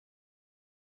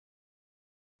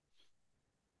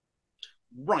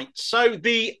Right, so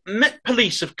the Met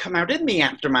Police have come out in the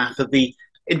aftermath of the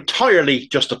entirely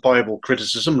justifiable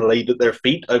criticism laid at their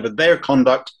feet over their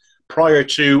conduct prior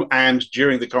to and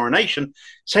during the coronation,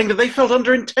 saying that they felt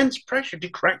under intense pressure to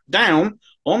crack down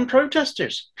on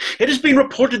protesters. It has been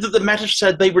reported that the Met have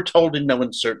said they were told in no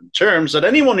uncertain terms that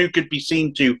anyone who could be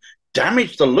seen to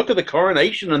damage the look of the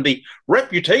coronation and the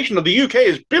reputation of the UK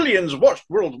as billions watched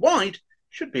worldwide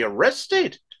should be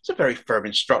arrested. It's a very firm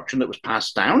instruction that was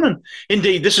passed down, and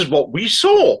indeed this is what we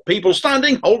saw. People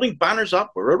standing, holding banners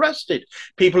up, were arrested.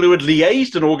 People who had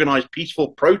liaised and organised peaceful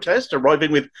protest,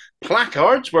 arriving with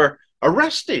placards, were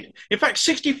arrested. In fact,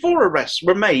 64 arrests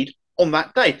were made on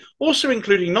that day, also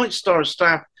including Night Star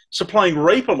staff supplying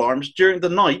rape alarms during the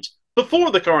night before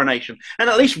the coronation. And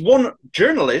at least one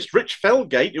journalist, Rich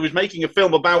Felgate, who was making a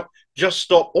film about Just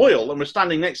Stop Oil and was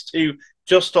standing next to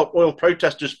Just Stop Oil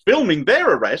protesters filming their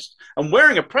arrest and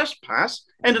wearing a press pass,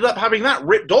 ended up having that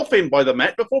ripped off him by the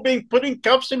Met before being put in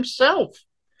cuffs himself.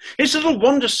 It's little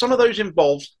wonder some of those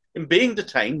involved in being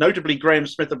detained, notably Graham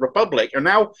Smith of Republic, are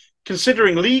now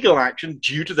considering legal action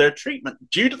due to their treatment,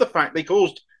 due to the fact they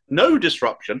caused no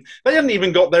disruption. They hadn't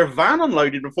even got their van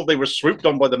unloaded before they were swooped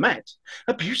on by the Met.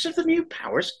 Abuse of the new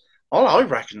powers? Oh, I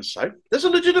reckon so. There's a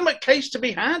legitimate case to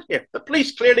be had here. The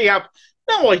police clearly have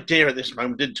no idea at this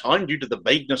moment in time, due to the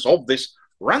vagueness of this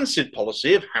rancid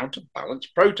policy, of how to balance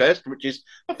protest, which is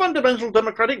a fundamental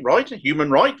democratic right, a human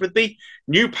right, with the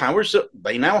new powers that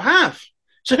they now have.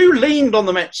 So who leaned on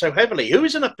the Met so heavily? Who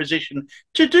is in a position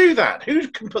to do that? Who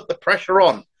can put the pressure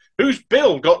on? Whose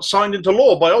bill got signed into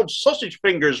law by old sausage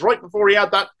fingers right before he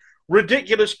had that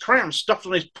ridiculous crown stuffed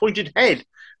on his pointed head,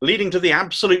 leading to the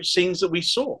absolute scenes that we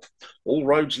saw? All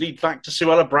roads lead back to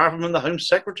Suella Braverman, the Home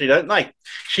Secretary, don't they?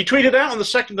 She tweeted out on the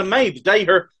 2nd of May, the day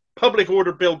her public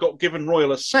order bill got given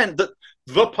Royal Assent, that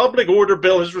the public order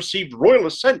bill has received Royal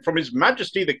Assent from His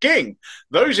Majesty the King.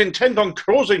 Those intent on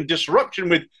causing disruption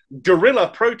with guerrilla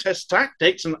protest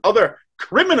tactics and other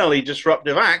criminally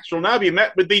disruptive acts will now be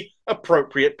met with the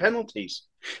appropriate penalties.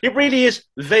 It really is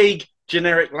vague,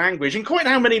 generic language. And quite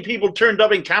how many people turned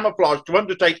up in camouflage to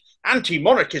undertake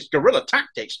anti-monarchist guerrilla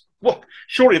tactics? Well,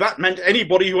 surely that meant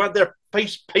anybody who had their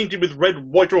face painted with red,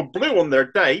 white or blue on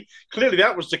their day. Clearly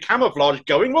that was the camouflage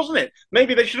going, wasn't it?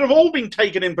 Maybe they should have all been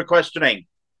taken in for questioning.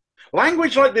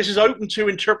 Language like this is open to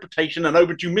interpretation and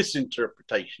open to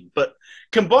misinterpretation, but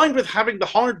combined with having the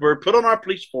hardware put on our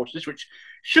police forces, which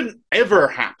shouldn't ever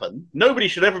happen. Nobody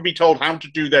should ever be told how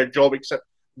to do their job except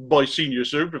by senior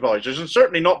supervisors, and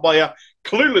certainly not by a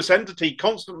clueless entity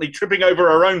constantly tripping over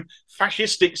our own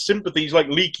fascistic sympathies like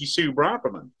Leaky Sue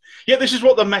Braverman. Yet this is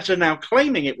what the Met are now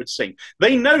claiming, it would seem.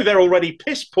 They know their already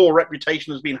piss-poor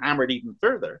reputation has been hammered even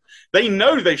further. They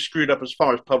know they've screwed up as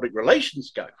far as public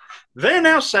relations go. They're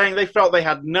now saying they felt they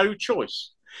had no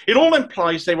choice. It all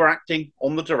implies they were acting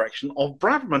on the direction of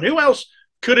Braverman. Who else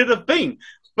could it have been?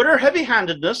 But her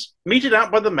heavy-handedness, meted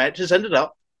out by the Met, has ended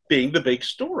up being the big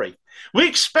story. We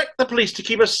expect the police to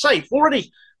keep us safe.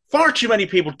 Already, far too many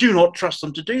people do not trust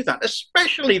them to do that,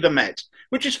 especially the Met,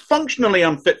 which is functionally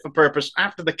unfit for purpose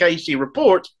after the KC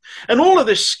report. And all of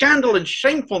this scandal and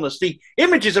shamefulness, the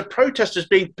images of protesters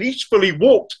being peacefully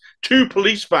walked to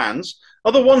police vans,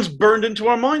 are the ones burned into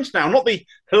our minds now, not the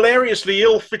hilariously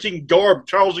ill-fitting garb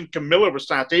Charles and Camilla were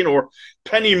sat in, or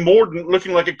Penny Mordaunt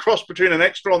looking like a cross between an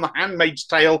extra on The Handmaid's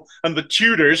Tale and the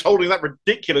Tudors holding that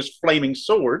ridiculous flaming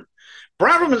sword.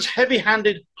 Braverman's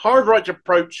heavy-handed, hard-right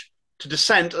approach to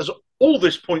dissent, as all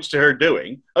this points to her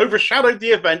doing, overshadowed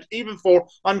the event even for,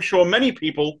 I'm sure, many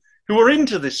people who were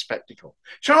into this spectacle.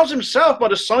 Charles himself might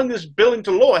have signed this bill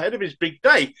into law ahead of his big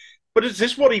day, but is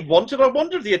this what he wanted? I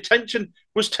wonder if the attention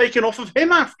was taken off of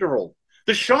him after all.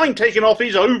 The shine taken off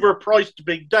his overpriced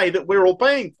big day that we're all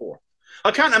paying for.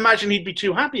 I can't imagine he'd be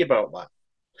too happy about that.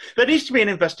 There needs to be an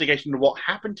investigation into what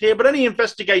happened here, but any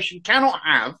investigation cannot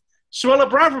have Suella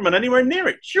Braverman anywhere near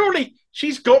it. Surely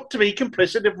she's got to be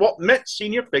complicit if what Met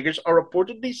senior figures are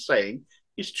reportedly saying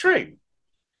is true.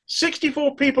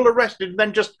 64 people arrested and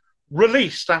then just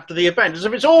released after the event, as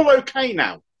if it's all okay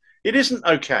now. It isn't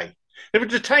okay. They were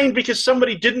detained because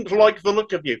somebody didn't like the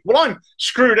look of you. Well, I'm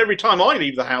screwed every time I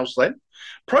leave the house then.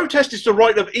 Protest is the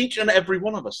right of each and every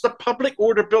one of us. The public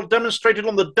order bill demonstrated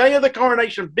on the day of the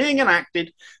coronation being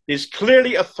enacted is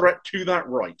clearly a threat to that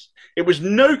right. It was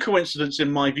no coincidence,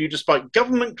 in my view, despite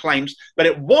government claims that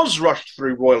it was rushed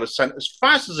through Royal Assent as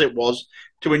fast as it was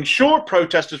to ensure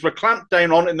protesters were clamped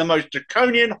down on in the most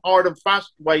draconian, hard and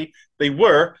fast way they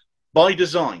were, by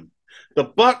design. The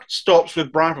buck stops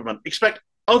with Braverman. Expect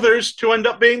others to end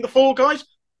up being the fall guys,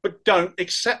 but don't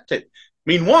accept it.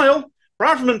 Meanwhile,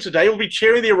 Braverman today will be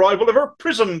cheering the arrival of her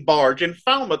prison barge in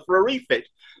Falmouth for a refit.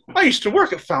 I used to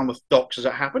work at Falmouth Docks as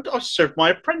it happened. I served my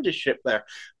apprenticeship there.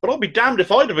 But I'll be damned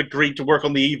if I'd have agreed to work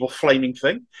on the evil flaming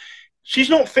thing. She's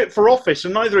not fit for office,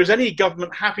 and neither is any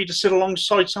government happy to sit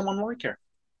alongside someone like her.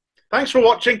 Thanks for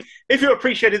watching. If you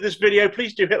appreciated this video,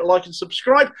 please do hit like and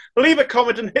subscribe. Leave a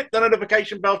comment and hit the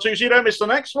notification bell too so you don't miss the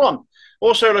next one.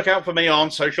 Also, look out for me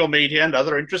on social media and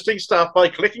other interesting stuff by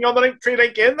clicking on the Linktree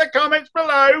link in the comments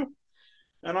below.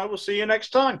 And I will see you next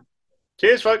time.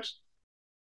 Cheers, folks.